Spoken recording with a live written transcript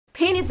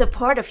is a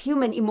part of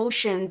human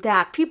emotion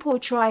that people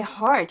try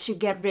hard to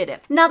get rid of.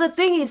 Now the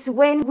thing is,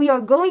 when we are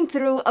going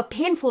through a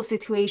painful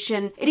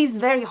situation, it is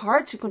very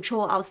hard to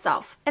control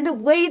ourselves. And the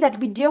way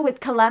that we deal with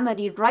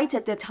calamity right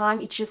at the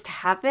time it just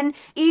happened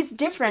is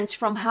different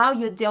from how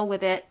you deal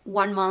with it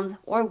 1 month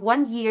or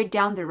 1 year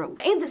down the road.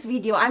 In this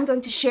video, I'm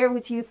going to share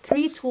with you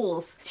 3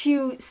 tools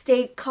to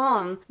stay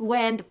calm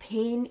when the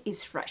pain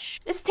is fresh.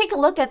 Let's take a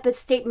look at the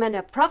statement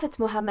of Prophet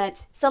Muhammad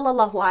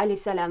sallallahu alaihi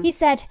wasallam. He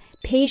said,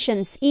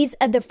 "Patience is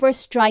at the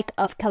first strike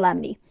of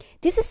calamity."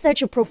 This is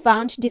such a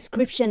profound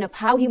description of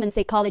how human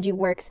psychology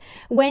works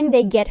when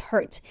they get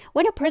hurt.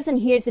 When a person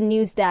hears the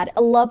news that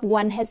a loved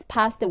one has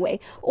passed away,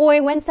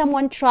 or when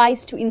someone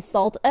tries to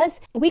insult us,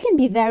 we can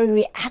be very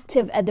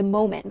reactive at the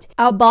moment.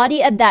 Our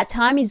body at that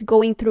time is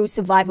going through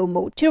survival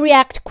mode. To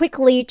react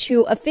quickly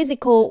to a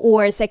physical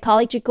or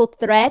psychological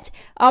threat,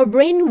 our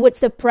brain would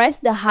suppress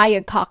the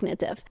higher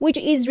cognitive, which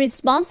is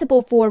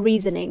responsible for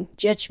reasoning,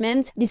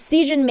 judgment,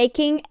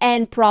 decision-making,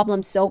 and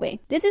problem-solving.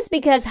 This is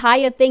because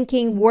higher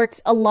thinking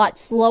works a lot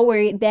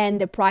slower than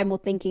the primal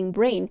thinking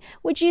brain,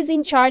 which is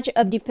in charge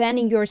of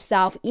defending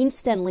yourself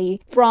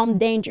instantly from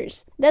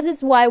dangers. This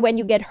is why when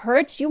you get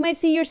hurt, you might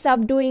see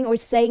yourself doing or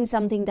saying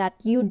something that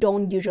you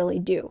don't usually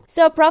do.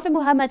 So Prophet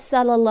Muhammad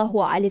sallallahu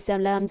alaihi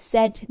wasallam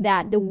said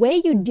that the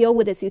way you deal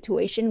with a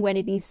situation when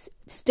it is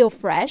still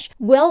fresh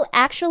will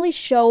actually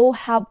show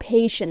how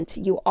patient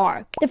you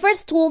are. The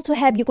first tool to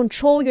help you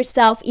control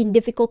yourself in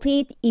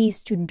difficulty is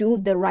to do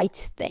the right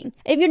thing.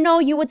 If you know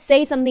you would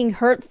say something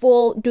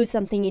hurtful, do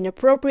something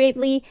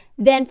inappropriately,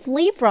 then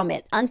flee from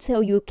it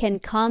until you can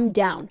calm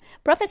down.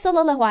 Prophet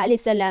sallallahu alaihi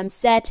wasallam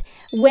said,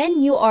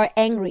 "When you are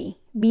angry,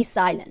 be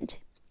silent.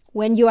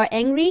 When you are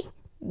angry,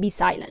 be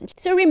silent."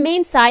 So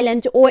remain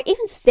silent or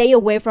even stay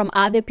away from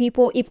other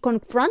people if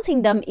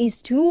confronting them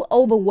is too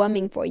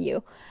overwhelming for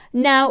you.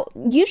 Now,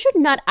 you should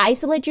not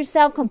isolate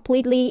yourself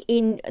completely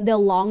in the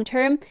long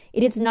term.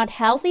 It is not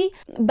healthy,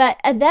 but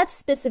at that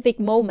specific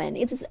moment,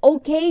 it is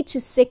okay to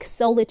seek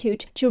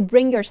solitude to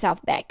bring yourself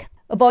back.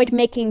 Avoid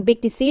making big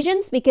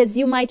decisions because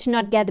you might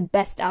not get the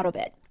best out of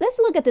it. Let's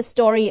look at the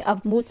story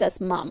of Musa's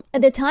mom.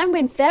 At the time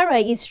when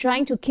Pharaoh is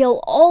trying to kill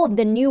all of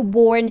the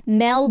newborn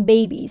male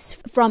babies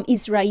from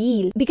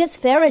Israel because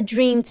Pharaoh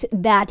dreamed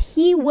that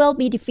he will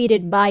be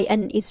defeated by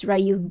an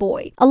Israel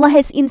boy, Allah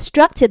has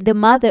instructed the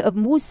mother of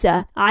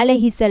Musa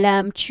alayhi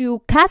salam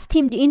to cast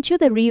him into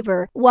the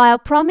river while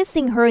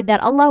promising her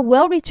that Allah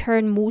will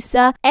return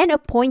Musa and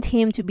appoint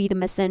him to be the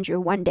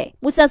messenger one day.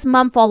 Musa's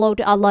mom followed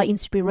Allah's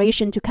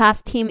inspiration to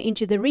cast him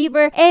into the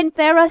river, and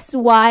Pharaoh's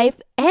wife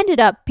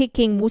ended up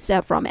picking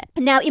Musa from it.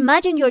 Now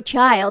imagine your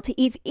child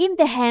is in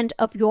the hand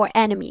of your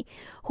enemy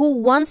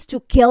who wants to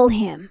kill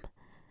him.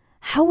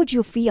 How would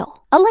you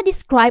feel? Allah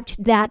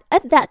described that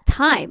at that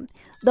time,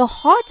 the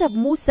heart of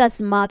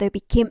Musa's mother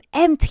became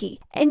empty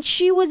and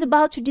she was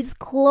about to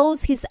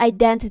disclose his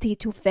identity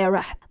to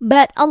Pharaoh.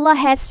 But Allah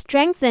has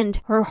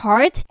strengthened her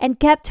heart and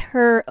kept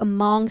her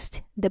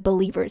amongst the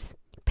believers.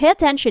 Pay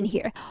attention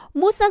here.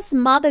 Musa's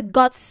mother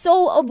got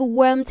so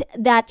overwhelmed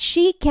that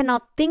she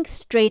cannot think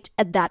straight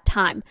at that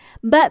time.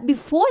 But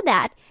before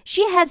that,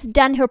 she has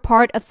done her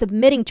part of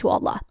submitting to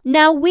Allah.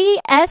 Now we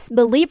as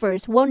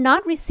believers will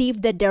not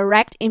receive the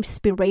direct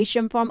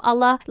inspiration from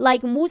Allah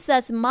like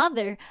Musa's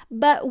mother,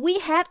 but we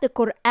have the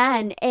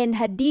Quran and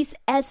Hadith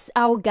as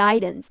our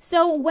guidance.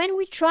 So when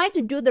we try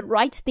to do the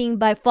right thing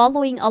by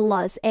following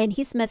Allah's and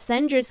His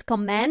Messenger's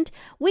command,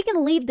 we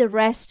can leave the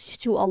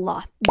rest to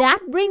Allah.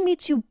 That brings me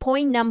to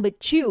point number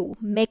 2,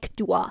 make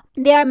dua.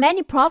 There are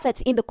many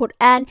prophets in the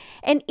Quran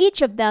and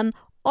each of them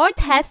are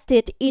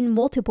tested in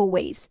multiple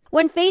ways.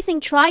 When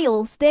facing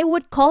trials, they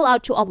would call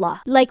out to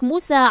Allah, like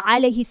Musa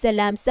alayhi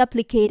salam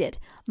supplicated,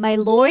 "My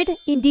Lord,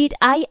 indeed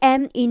I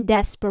am in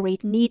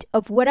desperate need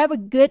of whatever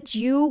good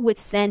you would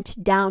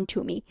send down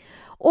to me."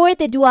 Or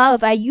the dua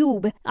of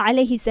Ayub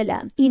alayhi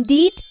salam,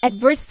 "Indeed,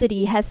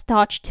 adversity has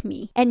touched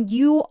me, and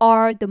you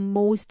are the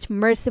most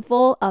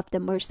merciful of the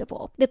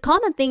merciful." The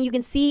common thing you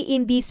can see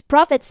in these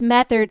prophets'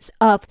 methods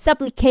of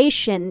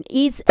supplication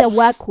is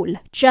tawakkul,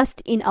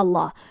 trust in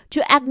Allah,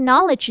 to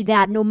acknowledge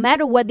that no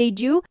matter what they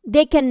do,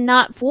 they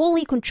cannot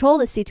fully control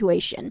the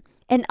situation.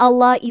 And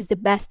Allah is the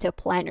best of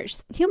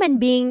planners. Human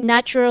beings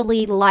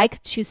naturally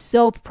like to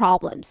solve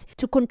problems,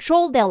 to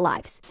control their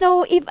lives.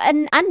 So if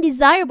an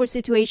undesirable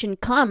situation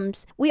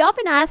comes, we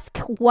often ask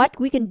what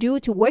we can do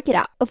to work it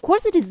out. Of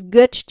course, it is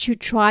good to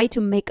try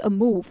to make a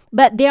move,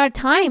 but there are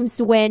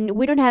times when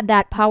we don't have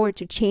that power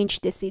to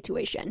change the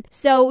situation.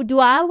 So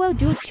dua will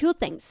do 2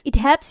 things. It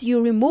helps you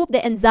remove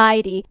the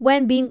anxiety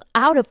when being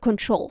out of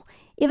control.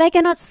 If I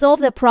cannot solve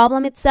the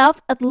problem itself,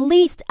 at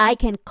least I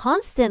can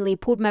constantly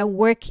put my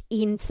work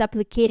in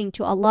supplicating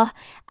to Allah,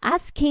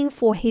 asking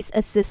for His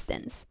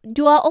assistance.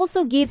 Dua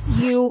also gives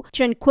you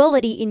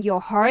tranquility in your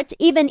heart,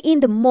 even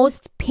in the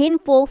most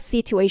painful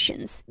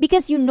situations,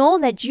 because you know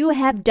that you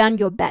have done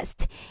your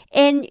best,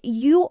 and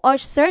you are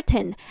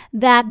certain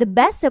that the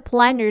best of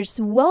planners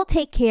will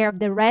take care of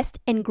the rest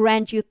and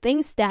grant you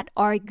things that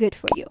are good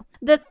for you.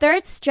 The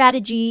third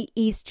strategy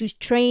is to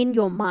train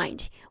your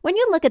mind. When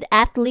you look at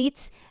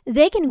athletes,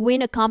 they can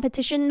win a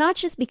competition not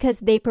just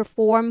because they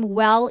perform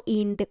well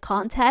in the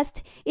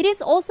contest, it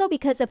is also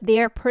because of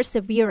their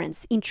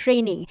perseverance in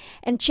training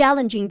and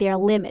challenging their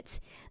limits.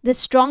 The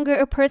stronger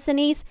a person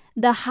is,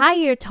 the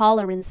higher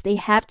tolerance they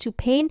have to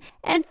pain,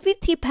 and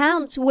 50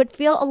 pounds would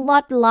feel a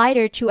lot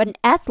lighter to an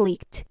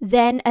athlete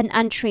than an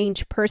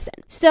untrained person.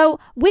 So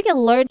we can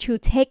learn to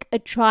take a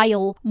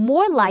trial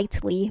more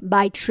lightly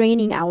by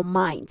training our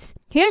minds.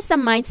 Here's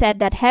some mindset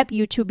that help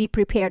you to be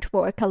prepared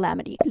for a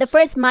calamity. The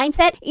first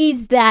mindset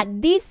is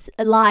that this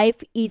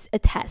life is a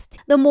test.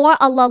 The more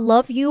Allah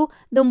loves you,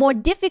 the more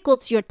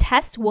difficult your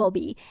test will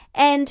be.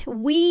 And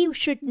we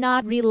should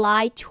not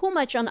rely too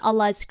much on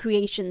Allah's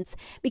creations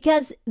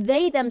because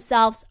they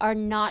themselves are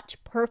not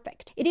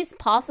perfect. It is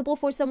possible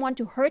for someone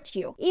to hurt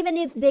you, even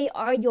if they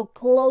are your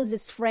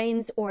closest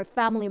friends or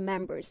family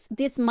members.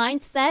 This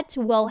mindset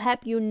will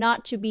help you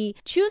not to be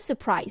too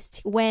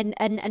surprised when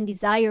an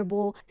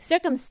undesirable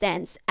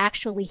circumstance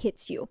actually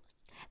hits you.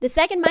 The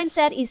second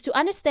mindset is to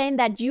understand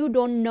that you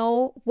don't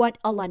know what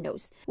Allah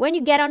knows. When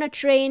you get on a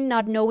train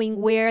not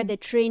knowing where the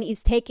train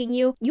is taking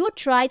you, you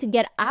try to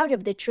get out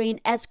of the train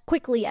as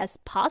quickly as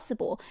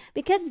possible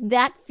because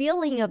that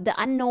feeling of the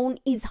unknown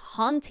is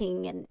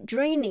haunting and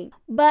draining.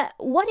 But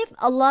what if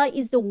Allah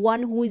is the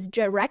one who is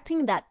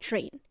directing that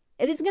train?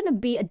 It is going to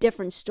be a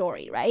different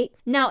story, right?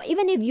 Now,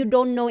 even if you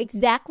don't know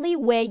exactly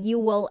where you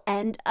will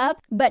end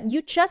up, but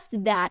you trust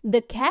that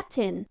the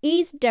captain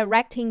is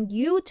directing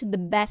you to the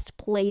best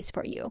place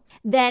for you,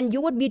 then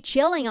you would be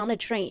chilling on the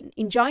train,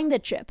 enjoying the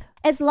trip.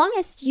 As long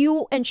as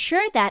you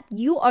ensure that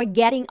you are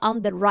getting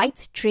on the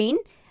right train,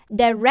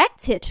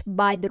 directed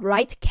by the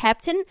right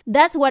captain,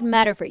 that's what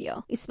matters for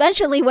you,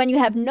 especially when you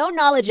have no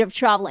knowledge of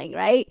traveling,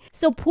 right?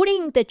 So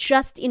putting the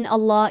trust in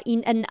Allah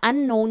in an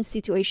unknown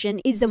situation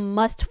is a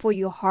must for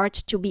your heart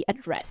to be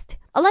at rest.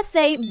 Allah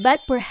say,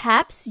 but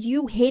perhaps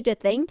you hate a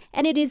thing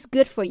and it is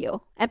good for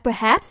you, and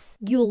perhaps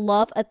you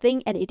love a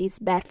thing and it is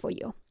bad for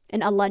you,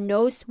 and Allah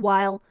knows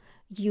while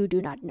you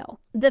do not know.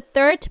 The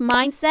third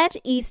mindset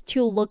is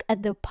to look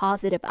at the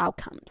positive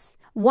outcomes.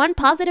 One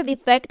positive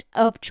effect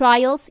of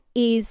trials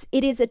is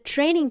it is a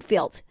training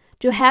field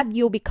to help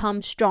you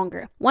become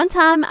stronger. One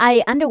time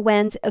I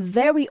underwent a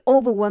very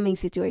overwhelming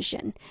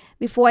situation.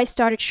 Before I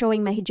started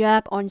showing my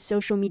hijab on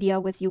social media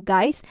with you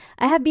guys,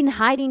 I have been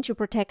hiding to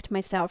protect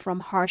myself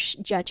from harsh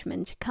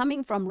judgment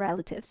coming from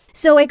relatives.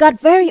 So I got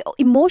very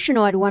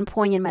emotional at one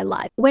point in my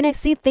life when I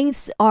see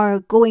things are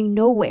going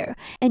nowhere.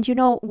 And you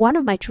know, one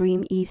of my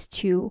dreams is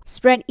to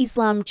spread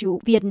Islam to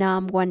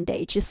Vietnam one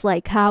day, just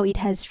like how it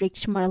has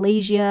reached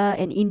Malaysia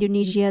and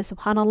Indonesia,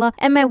 subhanAllah.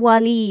 And my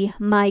wali,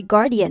 my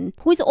guardian,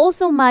 who is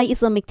also my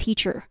Islamic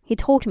teacher, he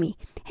told me,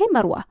 hey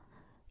Marwah,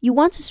 you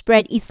want to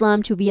spread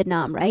Islam to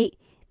Vietnam, right?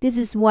 This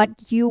is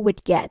what you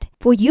would get.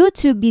 For you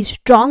to be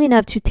strong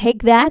enough to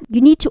take that,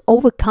 you need to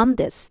overcome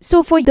this.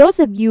 So for those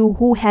of you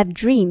who have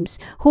dreams,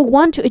 who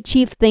want to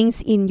achieve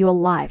things in your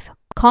life,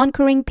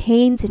 conquering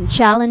pains and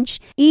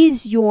challenge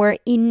is your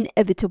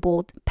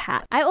inevitable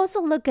path. I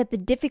also look at the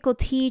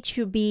difficulty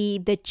to be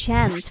the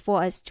chance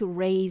for us to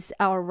raise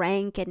our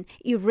rank and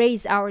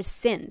erase our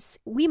sins.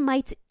 We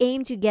might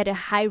aim to get a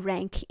high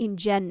rank in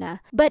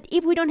Jannah, but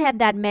if we don't have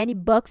that many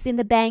bucks in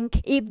the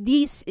bank, if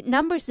these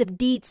numbers of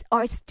deeds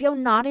are still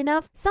not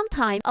enough,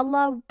 sometimes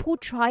Allah will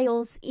put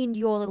trials in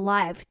your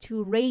life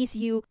to raise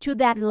you to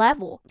that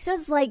level. So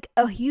it's like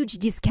a huge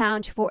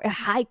discount for a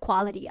high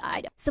quality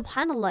item.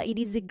 SubhanAllah, it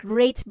is a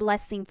great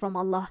blessing from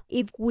Allah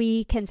if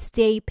we can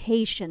stay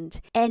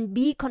patient and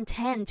be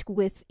content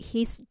with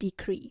His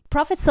decree.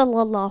 Prophet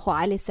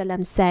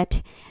ﷺ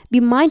said, be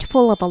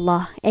mindful of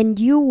Allah and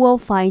you will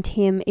find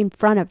Him in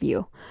front of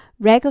you.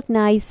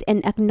 Recognize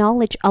and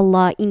acknowledge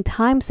Allah in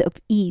times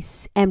of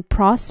ease and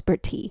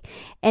prosperity,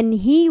 and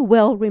He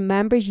will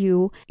remember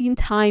you in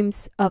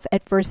times of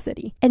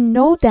adversity. And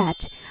know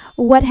that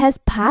what has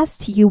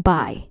passed you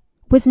by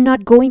was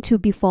not going to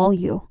befall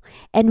you,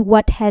 and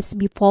what has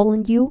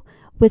befallen you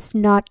was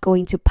not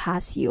going to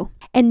pass you.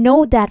 And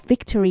know that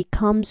victory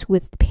comes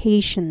with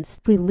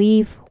patience,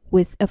 relief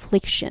with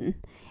affliction,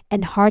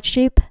 and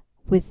hardship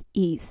with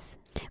ease.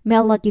 May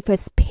Allah give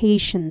us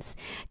patience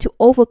to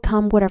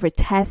overcome whatever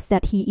test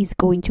that He is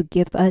going to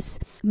give us.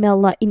 May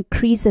Allah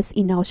increase us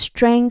in our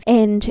strength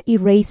and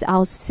erase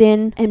our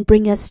sin and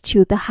bring us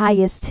to the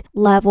highest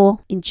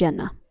level in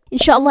Jannah.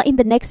 Inshallah, in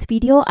the next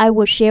video, I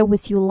will share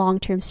with you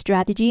long-term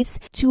strategies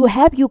to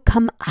help you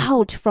come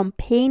out from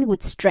pain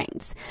with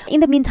strength.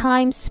 In the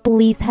meantime,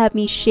 please help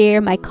me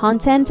share my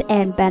content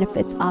and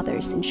benefits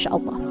others,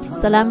 inshallah.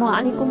 Assalamu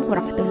alaikum wa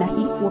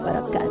rahmatullahi wa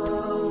barakatuh.